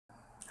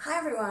Hi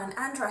everyone,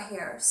 Andra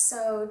here.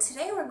 So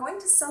today we're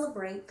going to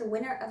celebrate the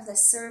winner of the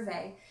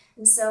survey.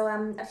 And so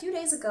a few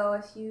days ago,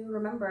 if you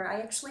remember, I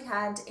actually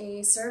had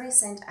a survey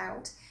sent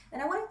out and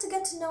I wanted to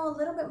get to know a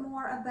little bit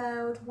more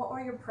about what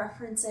were your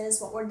preferences,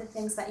 what were the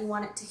things that you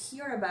wanted to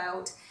hear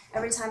about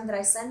every time that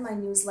I send my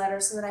newsletter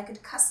so that I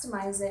could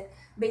customize it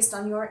based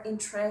on your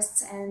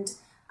interests and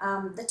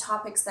the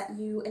topics that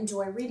you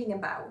enjoy reading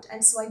about.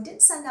 And so I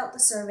did send out the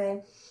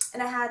survey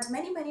and I had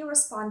many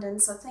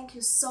respondents, so thank you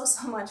so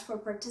much for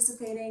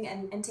participating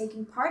and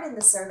taking part in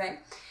the survey.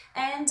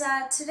 And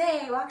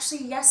today, well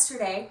actually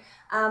yesterday,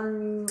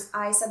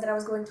 I said that I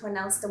was going to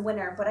announce the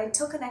winner, but I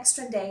took an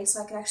extra day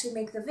so I could actually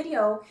make the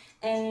video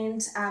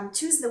and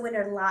choose the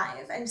winner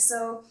live. And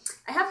so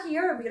I have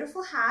here a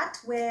beautiful hat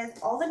with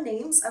all the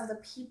names of the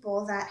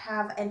people that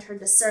have entered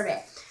the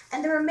survey.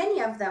 And there are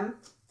many of them.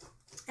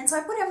 And so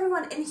I put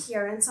everyone in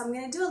here, and so I'm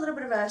going to do a little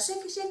bit of a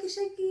shaky,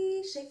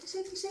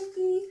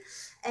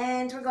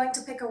 and we're going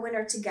to pick a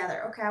winner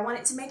together. Okay, I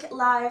wanted to make it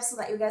live so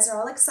that you guys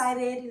are all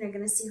excited and you're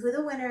going to see who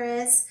the winner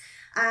is.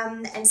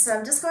 And so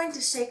I'm just going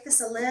to shake this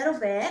a little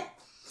bit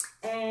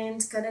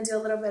and going to do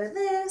a little bit of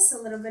this,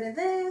 a little bit of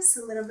this,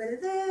 a little bit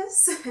of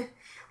this,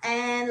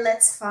 and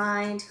let's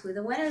find who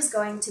the winner is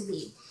going to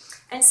be.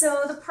 And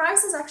so the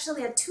prize is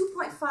actually a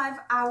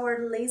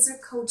 2.5-hour laser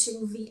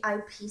coaching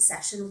VIP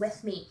session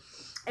with me.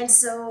 And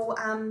so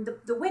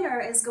the winner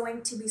is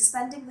going to be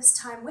spending this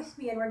time with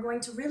me, and we're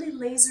going to really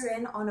laser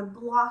in on a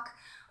block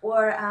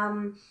or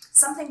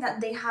something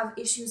that they have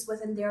issues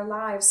with in their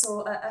lives.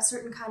 So a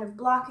certain kind of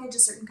blockage, a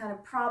certain kind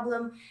of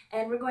problem,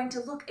 and we're going to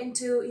look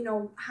into,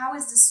 how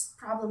is this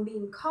problem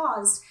being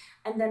caused,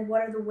 and then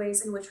what are the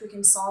ways in which we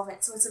can solve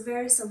it. So it's a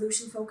very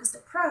solution-focused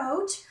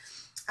approach.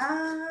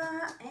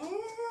 And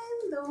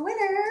the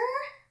winner,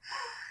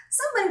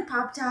 somebody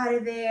popped out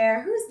of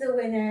there. Who's the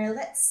winner?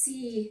 Let's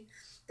see.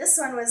 This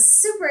one was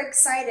super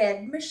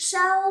excited.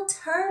 Michelle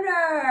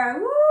Turner.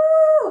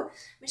 Woo!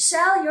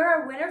 Michelle, you're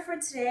our winner for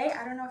today.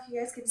 I don't know if you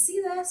guys can see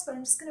this, but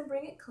I'm just going to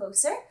bring it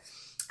closer.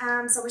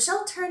 So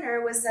Michelle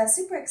Turner was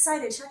super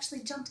excited. She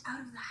actually jumped out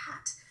of the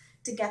hat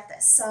to get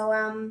this. So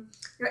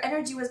your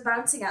energy was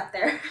bouncing out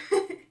there.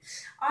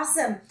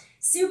 Awesome.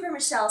 Super,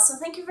 Michelle. So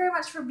thank you very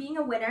much for being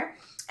a winner.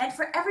 And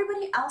for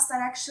everybody else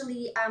that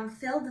actually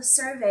filled the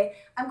survey,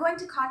 I'm going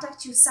to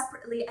contact you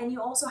separately, and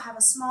you also have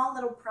a small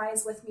little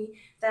prize with me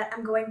that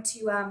I'm going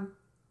to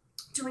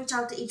reach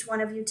out to each one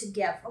of you to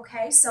give,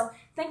 okay? So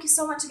thank you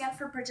so much again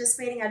for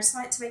participating. I just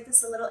wanted to make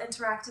this a little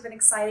interactive and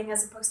exciting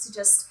as opposed to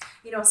just,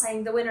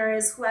 saying the winner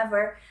is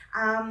whoever.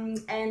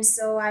 And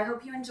so I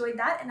hope you enjoyed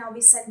that, and I'll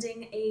be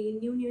sending a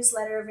new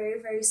newsletter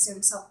very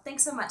soon. So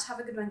thanks so much. Have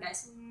a good one,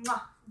 guys.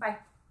 Mwah. Bye.